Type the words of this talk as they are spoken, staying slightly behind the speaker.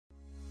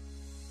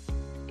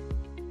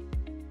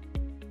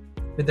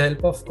with the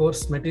help of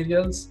course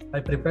materials, I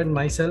prepared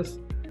myself,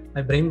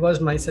 I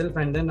brainwashed myself,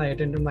 and then I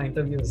attended my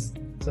interviews.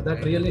 So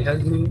that really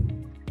helped me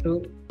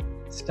to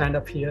stand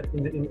up here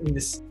in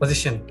this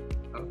position.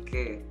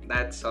 Okay,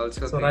 that's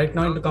also so great. Right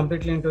now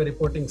completely into a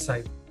reporting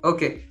side.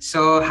 Okay,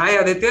 so hi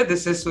Aditya,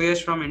 this is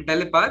Suyash from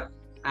Intellipaat.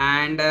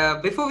 And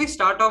before we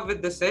start off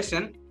with the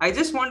session, I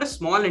just want a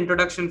small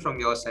introduction from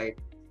your side.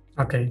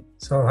 Okay,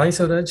 so hi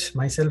Suraj,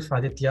 myself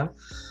Aditya.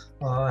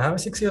 I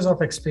have 6 years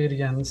of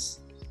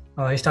experience.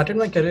 I started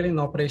my career in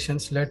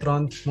operations, later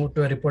on moved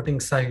to a reporting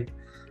side.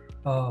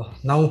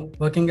 Now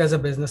working as a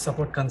business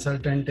support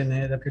consultant in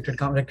a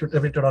reputed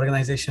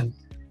organization.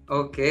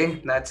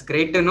 Okay, that's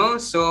great to know.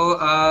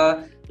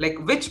 So,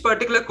 which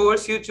particular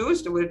course you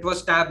chose? It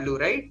was Tableau,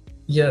 right?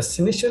 Yes,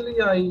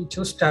 initially I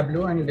chose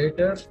Tableau, and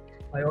later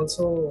I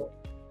also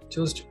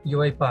chose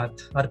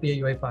UiPath,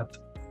 RPA UiPath.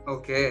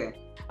 Okay.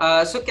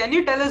 So can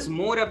you tell us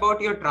more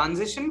about your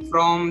transition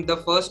from the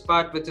first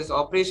part, which is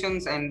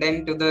operations, and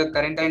then to the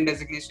current time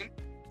designation?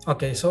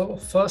 Okay, so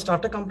first,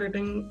 after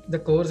completing the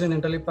course in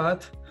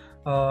Intellipaat,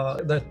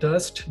 the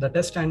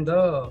test and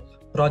the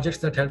projects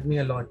that helped me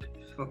a lot.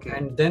 Okay.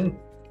 And then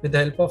with the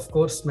help of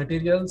course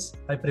materials,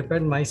 I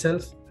prepared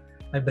myself,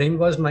 I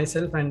brainwashed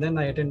myself, and then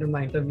I attended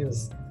my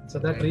interviews. So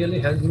that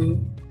really helped me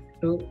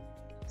to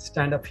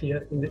stand up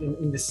here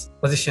in this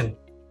position.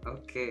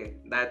 Okay,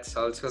 that's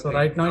also so great.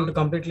 Right now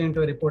completely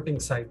into a reporting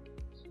side.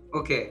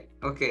 Okay.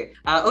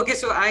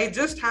 So I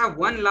just have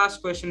one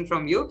last question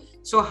from you.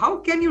 So how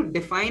can you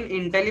define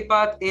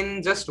Intellipaat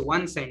in just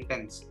one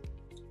sentence?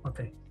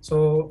 Okay,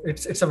 so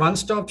it's a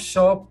one-stop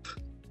shop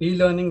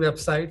e-learning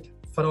website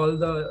for all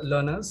the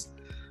learners.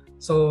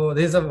 So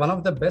this is one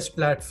of the best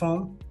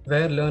platform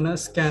where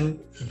learners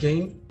can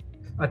gain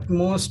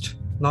utmost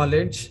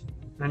knowledge,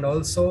 and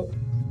also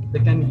they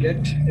can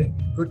get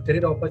good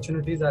career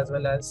opportunities as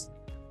well as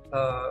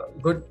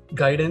good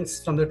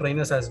guidance from the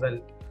trainers as well.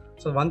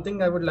 So one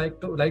thing I would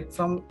like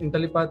from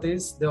Intellipaat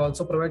is they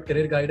also provide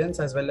career guidance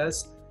as well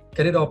as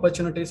career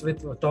opportunities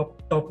with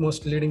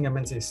topmost leading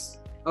MNCs.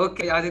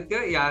 Okay,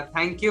 Aditya. Yeah,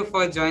 thank you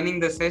for joining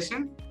the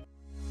session.